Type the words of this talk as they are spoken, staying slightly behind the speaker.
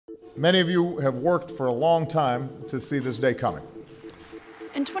Many of you have worked for a long time to see this day coming.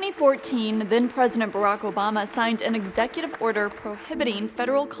 In 2014, then-President Barack Obama signed an executive order prohibiting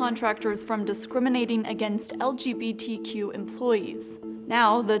federal contractors from discriminating against LGBTQ employees.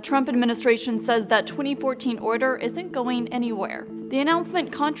 Now, the Trump administration says that 2014 order isn't going anywhere. The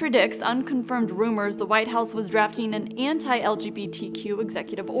announcement contradicts unconfirmed rumors the White House was drafting an anti-LGBTQ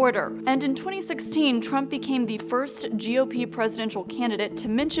executive order. And in 2016, Trump became the first GOP presidential candidate to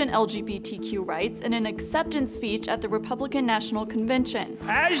mention LGBTQ rights in an acceptance speech at the Republican National Convention.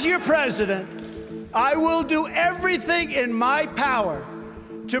 As your president, I will do everything in my power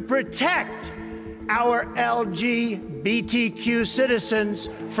to protect our LGBTQ citizens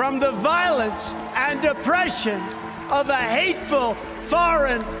from the violence and oppression of a hateful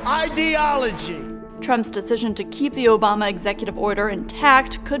foreign ideology. Trump's decision to keep the Obama executive order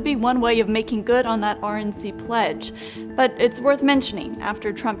intact could be one way of making good on that RNC pledge. But it's worth mentioning,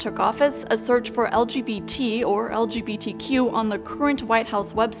 after Trump took office, a search for LGBT or LGBTQ on the current White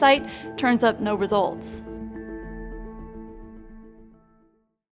House website turns up no results.